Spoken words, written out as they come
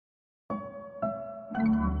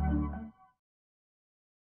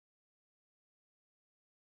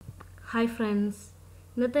Hi friends,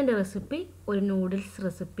 ഇന്നത്തെ എൻ്റെ recipe ഒരു നൂഡിൽസ്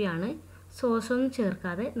റെസിപ്പിയാണ്. സോസൊന്നും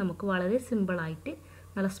ചേർക്കാതെ നമുക്ക് വളരെ സിമ്പിളായിട്ട്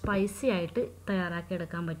നല്ല സ്പൈസി ആയിട്ട് തയ്യാറാക്കി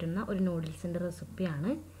എടുക്കാൻ പറ്റുന്ന ഒരു നൂഡിൽസിൻ്റെ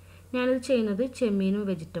റെസിപ്പിയാണ്. ഞാനിത് ചെയ്യുന്നത് ചെമ്മീനും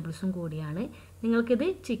വെജിറ്റബിൾസും കൂടിയാണ്. നിങ്ങൾക്കിത്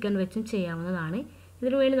ചിക്കൻ വെച്ചും ചെയ്യാവുന്നതാണ്.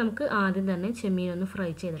 ഇതിനു വേണ്ടി നമുക്ക് ആദ്യം തന്നെ ചെമ്മീനൊന്ന്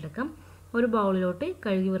ഫ്രൈ ചെയ്തെടുക്കാം. ഒരു ബൗളിലോട്ട്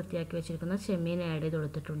കഴുകി വൃത്തിയാക്കി വെച്ചിരിക്കുന്ന ചെമ്മീൻ ആഡ് ചെയ്ത്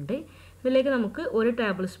കൊടുത്തിട്ടുണ്ട്. ഇതിലേക്ക് നമുക്ക് 1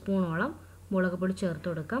 ടേബിൾ സ്പൂണോളം മുളക് പൊടി ചേർത്ത്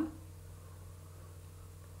കൊടുക്കാം.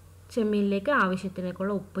 ചെമ്മീനിലേക്ക്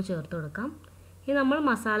ആവശ്യത്തിനേക്കുള്ള ഉപ്പ് ചേർത്ത് കൊടുക്കാം. ഇനി നമ്മൾ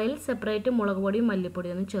മസാലയിൽ സെപ്പറേറ്റ് മുളക് പൊടിയും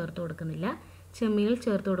മല്ലിപ്പൊടിയൊന്നും ചേർത്ത് കൊടുക്കുന്നില്ല. ചെമ്മീനിൽ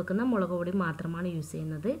ചേർത്ത് കൊടുക്കുന്ന മുളക് പൊടി മാത്രമാണ് യൂസ്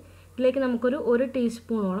ചെയ്യുന്നത്. ഇതിലേക്ക് നമുക്കൊരു 1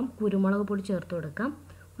 ടീസ്പൂണോളം കുരുമുളക് പൊടി ചേർത്ത് കൊടുക്കാം.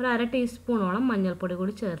 ഒരു 1/2 ടീസ്പൂണോളം മഞ്ഞൾപ്പൊടി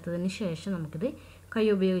കൂടി ചേർത്തതിന് ശേഷം നമുക്കിത് കൈ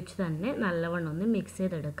ഉപയോഗിച്ച് തന്നെ നല്ലവണ്ണം ഒന്ന് മിക്സ്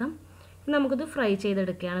ചെയ്തെടുക്കാം. ഇനി നമുക്കിത് ഫ്രൈ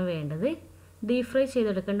ചെയ്തെടുക്കുകയാണ് വേണ്ടത്. ഡീപ് ഫ്രൈ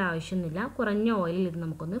ചെയ്തെടുക്കേണ്ട ആവശ്യമൊന്നുമില്ല. കുറഞ്ഞ ഓയിലിൽ ഇത്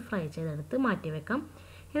നമുക്കൊന്ന് ഫ്രൈ ചെയ്തെടുത്ത് മാറ്റി വെക്കാം.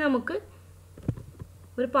 ഇനി നമുക്ക്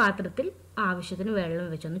ഒരു പാത്രത്തിൽ ആവശ്യത്തിന് വെള്ളം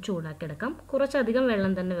വെച്ചൊന്ന് ചൂടാക്കി എടുക്കാം. കുറച്ചധികം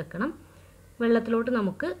വെള്ളം തന്നെ വെക്കണം. വെള്ളത്തിലോട്ട്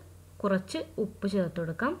നമുക്ക് കുറച്ച് ഉപ്പ് ചേർത്ത്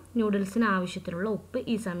കൊടുക്കാം. നൂഡിൽസിന് ആവശ്യത്തിനുള്ള ഉപ്പ്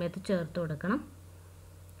ഈ സമയത്ത് ചേർത്ത് കൊടുക്കണം.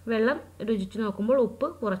 വെള്ളം രുചിച്ച് നോക്കുമ്പോൾ ഉപ്പ്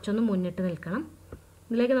കുറച്ചൊന്ന് മുന്നിട്ട് നിൽക്കണം.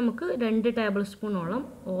 ഇതിലേക്ക് നമുക്ക് 2 ടേബിൾ സ്പൂണോളം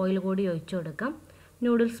ഓയിൽ കൂടി ഒഴിച്ചു കൊടുക്കാം.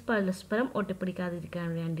 നൂഡിൽസ് പരസ്പരം ഒട്ടിപ്പിടിക്കാതിരിക്കാൻ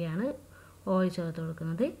വേണ്ടിയാണ് ഓയിൽ ചേർത്ത്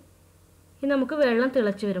കൊടുക്കുന്നത്. ഇനി നമുക്ക് വെള്ളം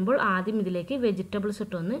തിളച്ച് വരുമ്പോൾ ആദ്യം ഇതിലേക്ക് വെജിറ്റബിൾസ്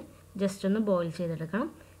ഇട്ടൊന്ന് ജസ്റ്റ് ഒന്ന് ബോയിൽ ചെയ്തെടുക്കണം.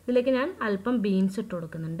 ഇതിലേക്ക് ഞാൻ അല്പം ബീൻസ് ഇട്ട്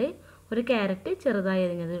കൊടുക്കുന്നുണ്ട്. ഒരു ക്യാരറ്റ് ചെറുതായി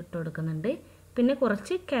അരിഞ്ഞത് ഇട്ട് കൊടുക്കുന്നുണ്ട്. പിന്നെ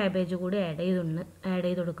കുറച്ച് ക്യാബേജ് കൂടി ആഡ്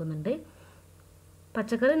ചെയ്ത് കൊടുക്കുന്നുണ്ട്.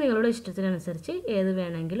 പച്ചക്കറി നിങ്ങളുടെ ഇഷ്ടത്തിനനുസരിച്ച് ഏത്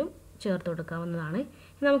വേണമെങ്കിലും ചേർത്ത് കൊടുക്കാവുന്നതാണ്.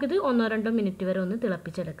 നമുക്കിത് 1-2 മിനിറ്റ് വരെ ഒന്ന്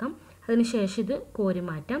തിളപ്പിച്ചെടുക്കാം. അതിനുശേഷം ഇത് കോരി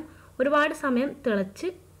മാറ്റാം. ഒരുപാട് സമയം തിളച്ച്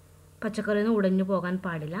പച്ചക്കറിയൊന്നും ഉടഞ്ഞു പോകാൻ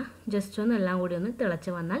പാടില്ല. ജസ്റ്റ് ഒന്ന് എല്ലാം കൂടി ഒന്ന്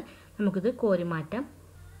തിളച്ച് വന്നാൽ നമുക്കിത് കോരി മാറ്റാം.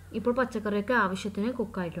 ഇപ്പോൾ പച്ചക്കറിയൊക്കെ ആവശ്യത്തിന്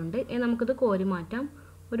കുക്കായിട്ടുണ്ട്. നമുക്കിത് കോരി മാറ്റാം.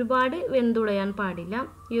 ഒരുപാട് വെന്തുടയാൻ പാടില്ല.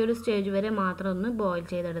 ഈ ഒരു സ്റ്റേജ് വരെ മാത്രം ഒന്ന് ബോയിൽ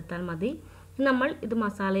ചെയ്തെടുത്താൽ മതി. നമ്മൾ ഇത്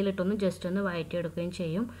മസാലയിലിട്ടൊന്ന് ജസ്റ്റ് ഒന്ന് വഴറ്റിയെടുക്കുകയും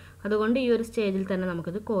ചെയ്യും. അതുകൊണ്ട് ഈ ഒരു സ്റ്റേജിൽ തന്നെ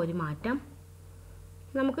നമുക്കിത് കോരി മാറ്റാം.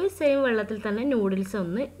 നമുക്ക് സെയിം വെള്ളത്തിൽ തന്നെ നൂഡിൽസ്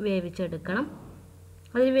ഒന്ന് വേവിച്ചെടുക്കണം.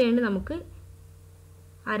 അതിന് വേണ്ടി നമുക്ക്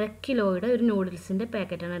 1/2 കിലോയുടെ ഒരു നൂഡിൽസിൻ്റെ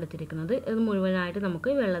പാക്കറ്റാണ് എടുത്തിരിക്കുന്നത്. ഇത് മുഴുവനായിട്ട് നമുക്ക്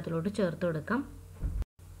വെള്ളത്തിലോട്ട് ചേർത്ത് കൊടുക്കാം.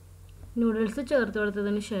 നൂഡിൽസ് ചേർത്ത്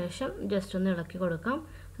കൊടുത്തതിന് ശേഷം ജസ്റ്റ് ഒന്ന് ഇളക്കി കൊടുക്കാം.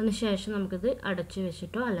 അതിനുശേഷം നമുക്കിത് അടച്ചു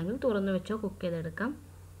വെച്ചിട്ടോ അല്ലെങ്കിൽ തുറന്നു വെച്ചോ കുക്ക് ചെയ്തെടുക്കാം.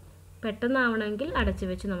 പെട്ടെന്നാവണമെങ്കിൽ അടച്ചു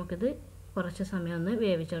വെച്ച് നമുക്കിത് കുറച്ച് സമയം ഒന്ന്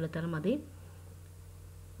വേവിച്ചെടുത്താൽ മതി.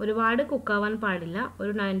 ഒരുപാട് കുക്കാവാൻ പാടില്ല.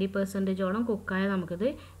 ഒരു 90% കുക്കായ നമുക്കിത്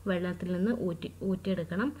വെള്ളത്തിൽ നിന്ന്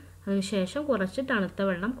ഊറ്റിയെടുക്കണം. അതിനുശേഷം കുറച്ച് തണുത്ത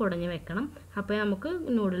വെള്ളം കുടഞ്ഞു വെക്കണം. അപ്പോൾ നമുക്ക്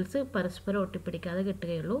നൂഡിൽസ് പരസ്പരം ഒട്ടിപ്പിടിക്കാതെ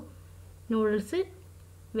കിട്ടുകയുള്ളൂ. നൂഡിൽസ്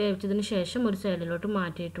വേവിച്ചതിന് ശേഷം ഒരു സൈഡിലോട്ട്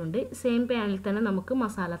മാറ്റിയിട്ടുണ്ട്. സെയിം പാനിൽ തന്നെ നമുക്ക്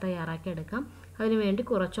മസാല തയ്യാറാക്കി എടുക്കാം. അതിനുവേണ്ടി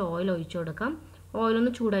കുറച്ച് ഓയിൽ ഒഴിച്ചു കൊടുക്കാം.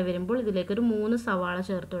 ഓയിലൊന്ന് ചൂടായി വരുമ്പോൾ ഇതിലേക്കൊരു 3 സവാള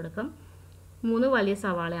ചേർത്ത് കൊടുക്കാം. 3 വലിയ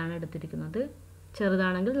സവാളയാണ് എടുത്തിരിക്കുന്നത്.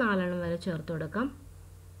 ചെറുതാണെങ്കിൽ 4 എണ്ണം വരെ ചേർത്ത് കൊടുക്കാം.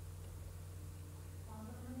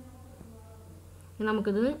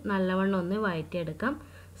 നമുക്കിത് നല്ലവണ്ണം ഒന്ന് വഴറ്റിയെടുക്കാം.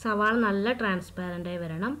 സവാള നല്ല ട്രാൻസ്പാരൻ്റായി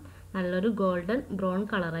വരണം. നല്ലൊരു ഗോൾഡൻ ബ്രൗൺ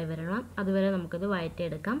കളറായി വരണം. അതുവരെ നമുക്കിത്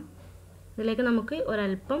വഴറ്റിയെടുക്കാം. ഇതിലേക്ക് നമുക്ക്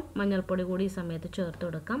ഒരല്പം മഞ്ഞൾപ്പൊടി കൂടി ഈ സമയത്ത് ചേർത്ത്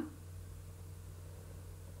കൊടുക്കാം.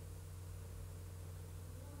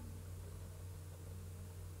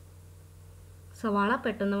 സവാള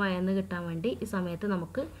പെട്ടെന്ന് വഴന്ന് കിട്ടാൻ വേണ്ടി ഈ സമയത്ത്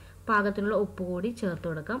നമുക്ക് പാകത്തിനുള്ള ഉപ്പ് കൂടി ചേർത്ത്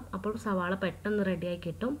കൊടുക്കാം. അപ്പോൾ സവാള പെട്ടെന്ന് റെഡിയായി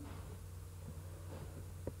കിട്ടും.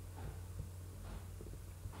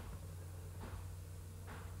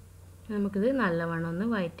 നമുക്കിത് നല്ലവണ്ണം ഒന്ന്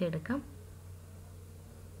വഴറ്റിയെടുക്കാം.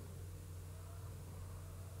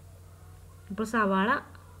 ഇപ്പോൾ സവാള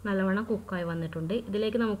നല്ലവണ്ണം കുക്കായി വന്നിട്ടുണ്ട്.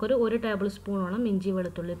 ഇതിലേക്ക് നമുക്കൊരു 1 ടേബിൾ സ്പൂണോളം ഇഞ്ചി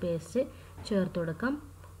വെളുത്തുള്ളി പേസ്റ്റ് ചേർത്ത് കൊടുക്കാം.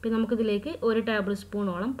 പിന്നെ നമുക്കിതിലേക്ക് 1 ടേബിൾ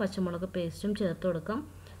സ്പൂണോളം പച്ചമുളക് പേസ്റ്റും ചേർത്ത് കൊടുക്കാം.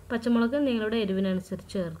 പച്ചമുളക് നിങ്ങളുടെ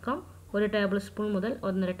എരിവിനനുസരിച്ച് ചേർക്കാം. 1 ടേബിൾ സ്പൂൺ മുതൽ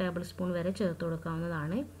 1.5 ടേബിൾ സ്പൂൺ വരെ ചേർത്ത്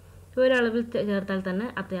കൊടുക്കാവുന്നതാണ്. ഒരളവിൽ ചേർത്താൽ തന്നെ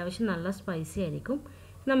അത്യാവശ്യം നല്ല സ്പൈസി ആയിരിക്കും.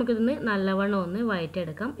 നമുക്കിതൊന്ന് നല്ലവണ്ണം ഒന്ന്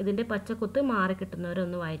വഴറ്റിയെടുക്കാം. ഇതിൻ്റെ പച്ചക്കുത്ത് മാറി കിട്ടുന്നവരെ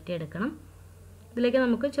ഒന്ന് വഴറ്റിയെടുക്കണം. ഇതിലേക്ക്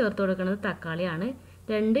നമുക്ക് ചേർത്ത് കൊടുക്കുന്നത് തക്കാളിയാണ്.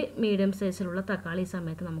 2 മീഡിയം സൈസിലുള്ള തക്കാളി ഈ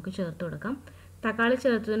സമയത്ത് നമുക്ക് ചേർത്ത് കൊടുക്കാം. തക്കാളി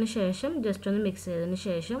ചേർത്തതിന് ശേഷം ജസ്റ്റ് ഒന്ന് മിക്സ് ചെയ്തതിന്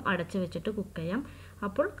ശേഷം അടച്ച് വെച്ചിട്ട് കുക്ക് ചെയ്യാം.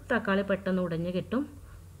 അപ്പോൾ തക്കാളി പെട്ടെന്ന് ഉടഞ്ഞ് കിട്ടും.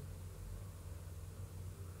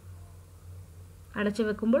 അടച്ച്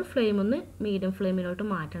വെക്കുമ്പോൾ ഫ്ലെയിം ഒന്ന് മീഡിയം ഫ്ലെയിമിലോട്ട്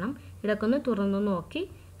മാറ്റണം. ഇടയ്ക്കൊന്ന് തുറന്നു നോക്കി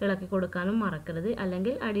ഇളക്കി കൊടുക്കാനും മറക്കരുത്.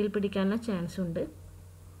 അല്ലെങ്കിൽ അടിയിൽ പിടിക്കാനുള്ള ചാൻസ് ഉണ്ട്.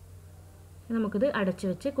 നമുക്കിത് അടച്ചു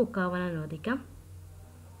വെച്ച് കുക്കാവാൻ അനുവദിക്കാം.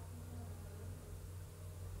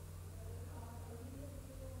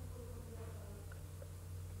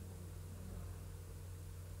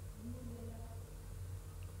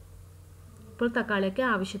 ഇപ്പോൾ തക്കാളിയൊക്കെ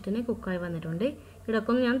ആവശ്യത്തിന് കുക്കായി വന്നിട്ടുണ്ട്.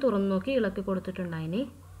 ഇടയ്ക്കൊന്ന് ഞാൻ തുറന്നു നോക്കി ഇളക്കി കൊടുത്തിട്ടുണ്ടായിനി.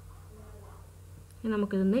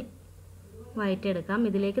 നമുക്കിതൊന്ന് വഴറ്റിയെടുക്കാം.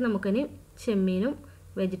 ഇതിലേക്ക് നമുക്കിനി ചെമ്മീനും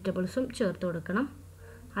വെജിറ്റബിൾസും ചേർത്ത് കൊടുക്കണം.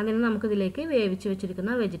 അതിന് നമുക്കിതിലേക്ക് വേവിച്ച്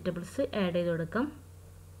വെച്ചിരിക്കുന്ന വെജിറ്റബിൾസ് ആഡ് ചെയ്ത് കൊടുക്കാം.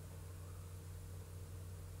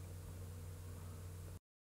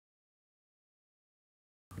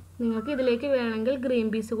 നിങ്ങൾക്ക് ഇതിലേക്ക് വേണമെങ്കിൽ ഗ്രീൻ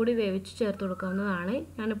പീസ് കൂടി വേവിച്ച് ചേർത്ത് കൊടുക്കാവുന്നതാണ്.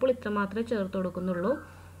 ഞാനിപ്പോൾ ഇത്ര മാത്രമേ ചേർത്ത് കൊടുക്കുന്നുള്ളൂ.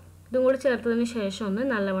 ഇതും കൂടി ചേർത്തതിന് ശേഷം ഒന്ന്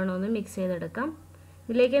നല്ലവണ്ണം ഒന്ന് മിക്സ് ചെയ്തെടുക്കാം.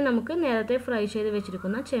 ഇതിലേക്ക് നമുക്ക് നേരത്തെ ഫ്രൈ ചെയ്ത്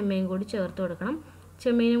വെച്ചിരിക്കുന്ന ചെമ്മീൻ കൂടി ചേർത്ത് കൊടുക്കണം.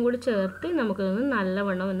 ചെമ്മീനും കൂടി ചേർത്ത് നമുക്കിതൊന്ന്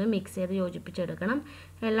നല്ലവണ്ണം ഒന്ന് മിക്സ് ചെയ്ത് യോജിപ്പിച്ചെടുക്കണം.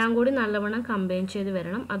 എല്ലാം കൂടി നല്ലവണ്ണം കമ്പൈൻ ചെയ്ത്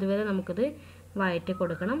വരണം. അതുവരെ നമുക്കിത് വഴറ്റി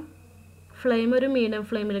കൊടുക്കണം. ഫ്ലെയിം ഒരു മീഡിയം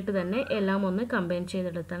ഫ്ലെയിമിലിട്ട് തന്നെ എല്ലാം ഒന്ന് കമ്പൈൻ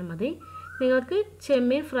ചെയ്തെടുത്താൽ മതി. നിങ്ങൾക്ക്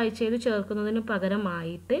ചെമ്മീൻ ഫ്രൈ ചെയ്ത് ചേർക്കുന്നതിന്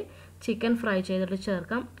പകരമായിട്ട് ചിക്കൻ ഫ്രൈ ചെയ്തിട്ട്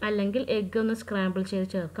ചേർക്കാം, അല്ലെങ്കിൽ എഗ്ഗ് ഒന്ന് സ്ക്രാമ്പിൾ ചെയ്ത്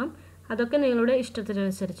ചേർക്കാം. അതൊക്കെ നിങ്ങളുടെ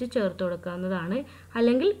ഇഷ്ടത്തിനനുസരിച്ച് ചേർത്ത് കൊടുക്കാവുന്നതാണ്.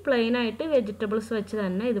 അല്ലെങ്കിൽ പ്ലെയിനായിട്ട് വെജിറ്റബിൾസ് വെച്ച്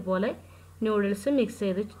തന്നെ ഇതുപോലെ നൂഡിൽസ് മിക്സ്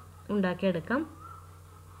ചെയ്ത് ഉണ്ടാക്കിയെടുക്കാം.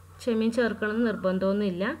 ചെമ്മീൻ ചേർക്കണമെന്ന്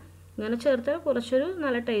നിർബന്ധമൊന്നുമില്ല. ഇങ്ങനെ ചേർത്താൽ കുറച്ചൊരു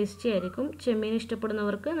നല്ല ടേസ്റ്റി ആയിരിക്കും. ചെമ്മീൻ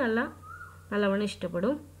ഇഷ്ടപ്പെടുന്നവർക്ക് നല്ലവണ്ണം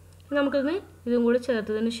ഇഷ്ടപ്പെടും. നമുക്കിന്ന് ഇതും കൂടി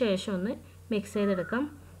ചേർത്തതിന് ശേഷം ഒന്ന് മിക്സ് ചെയ്തെടുക്കാം.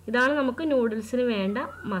 ഇതാണ് നമുക്ക് നൂഡിൽസിന് വേണ്ട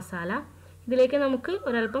മസാല. ഇതിലേക്ക് നമുക്ക്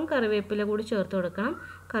ഒരൽപ്പം കറിവേപ്പില കൂടി ചേർത്ത് കൊടുക്കണം.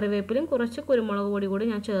 കറിവേപ്പിലയും കുറച്ച് കുരുമുളക് പൊടി കൂടി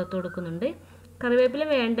ഞാൻ ചേർത്ത് കൊടുക്കുന്നുണ്ട്. കറിവേപ്പില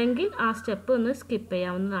വേണ്ടെങ്കിൽ ആ സ്റ്റെപ്പ് ഒന്ന് സ്കിപ്പ്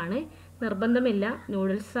ചെയ്യാവുന്നതാണ്, നിർബന്ധമില്ല.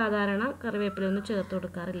 നൂഡിൽസ് സാധാരണ കറിവേപ്പില ഒന്നും ചേർത്ത്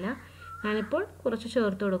കൊടുക്കാറില്ല. ഞാനിപ്പോൾ കുറച്ച്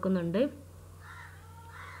ചേർത്ത് കൊടുക്കുന്നുണ്ട്.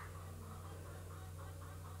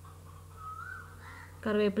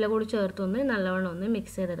 കറിവേപ്പില കൂടി ചേർത്തൊന്ന് നല്ലവണ്ണം ഒന്ന്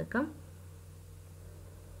മിക്സ് ചെയ്തെടുക്കാം.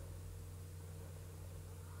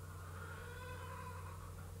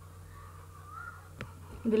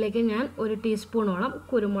 ഇതിലേക്ക് ഞാൻ 1 ടീസ്പൂണോളം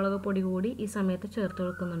കുരുമുളക് പൊടി കൂടി ഈ സമയത്ത് ചേർത്ത്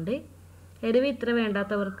കൊടുക്കുന്നുണ്ട്. എരിവ് ഇത്ര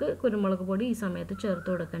വേണ്ടാത്തവർക്ക് കുരുമുളക് പൊടി ഈ സമയത്ത് ചേർത്ത്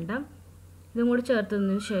കൊടുക്കണ്ട. ഇതും കൂടി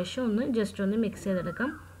ചേർത്തതിന് ശേഷം ഒന്ന് ജസ്റ്റ് ഒന്ന് മിക്സ്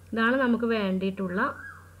ചെയ്തെടുക്കാം. ഇതാണ് നമുക്ക് വേണ്ടിയിട്ടുള്ള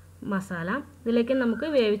മസാല. ഇതിലേക്ക് നമുക്ക്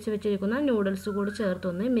വേവിച്ച് വെച്ചിരിക്കുന്ന നൂഡിൽസ് കൂടി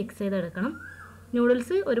ചേർത്തൊന്ന് മിക്സ് ചെയ്തെടുക്കണം.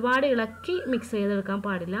 നൂഡിൽസ് ഒരുപാട് ഇളക്കി മിക്സ് ചെയ്തെടുക്കാൻ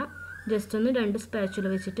പാടില്ല. ജസ്റ്റ് ഒന്ന് 2 സ്പാച്ചുല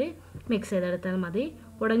വെച്ചിട്ട് മിക്സ് ചെയ്തെടുത്താൽ മതി.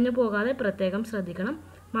 ഉടഞ്ഞു പോകാതെ പ്രത്യേകം ശ്രദ്ധിക്കണം.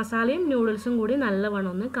 മസാലയും നൂഡിൽസും കൂടി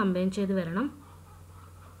നല്ലവണ്ണം ഒന്ന് കമ്പൈൻ ചെയ്ത് വരണം.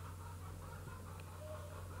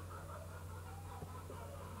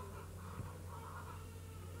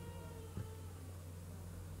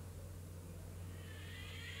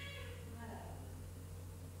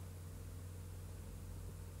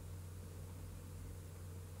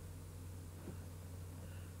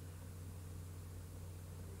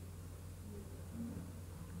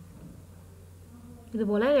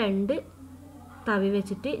 ഇതുപോലെ 2 തവി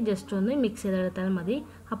വെച്ചിട്ട് ജസ്റ്റ് ഒന്ന് മിക്സ് ചെയ്തെടുത്താൽ മതി.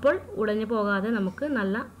 അപ്പോൾ ഉടഞ്ഞു പോകാതെ നമുക്ക്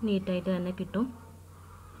നല്ല നീറ്റായിട്ട് തന്നെ കിട്ടും.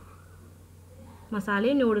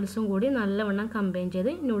 മസാലയും നൂഡിൽസും കൂടി നല്ലവണ്ണം കമ്പൈൻ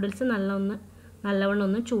ചെയ്ത് നൂഡിൽസ് നല്ലവണ്ണം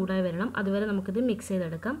ഒന്ന് ചൂടായി വരണം. അതുവരെ നമുക്കിത് മിക്സ്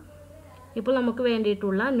ചെയ്തെടുക്കാം. ഇപ്പോൾ നമുക്ക്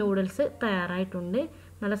വേണ്ടിയിട്ടുള്ള നൂഡിൽസ് തയ്യാറായിട്ടുണ്ട്.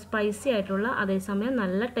 നല്ല സ്പൈസി ആയിട്ടുള്ള അതേസമയം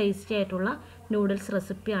നല്ല ടേസ്റ്റി ആയിട്ടുള്ള നൂഡിൽസ്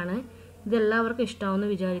റെസിപ്പിയാണ്. ഇതെല്ലാവർക്കും ഇഷ്ടമാവുമെന്ന്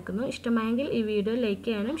വിചാരിക്കുന്നു. ഇഷ്ടമായെങ്കിൽ ഈ വീഡിയോ ലൈക്ക്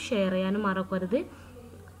ചെയ്യാനും ഷെയർ ചെയ്യാനും മറക്കരുത്.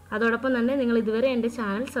 അതോടൊപ്പം തന്നെ നിങ്ങൾ ഇതുവരെ എൻ്റെ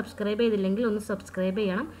ചാനൽ സബ്സ്ക്രൈബ് ചെയ്തില്ലെങ്കിൽ ഒന്ന് സബ്സ്ക്രൈബ്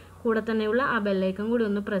ചെയ്യണം. കൂടെ തന്നെയുള്ള ആ ബെല്ലൈക്കൺ കൂടി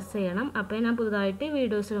ഒന്ന് പ്രസ് ചെയ്യണം. അപ്പോൾ ഞാൻ പുതുതായിട്ട്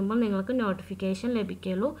വീഡിയോസ് ഇടുമ്പോൾ നിങ്ങൾക്ക് നോട്ടിഫിക്കേഷൻ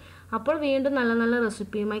ലഭിക്കുള്ളൂ. അപ്പോൾ വീണ്ടും നല്ല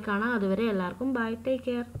റെസിപ്പിയുമായി കാണാം. അതുവരെ എല്ലാവർക്കും ബൈ, ടേക്ക്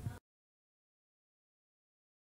കെയർ.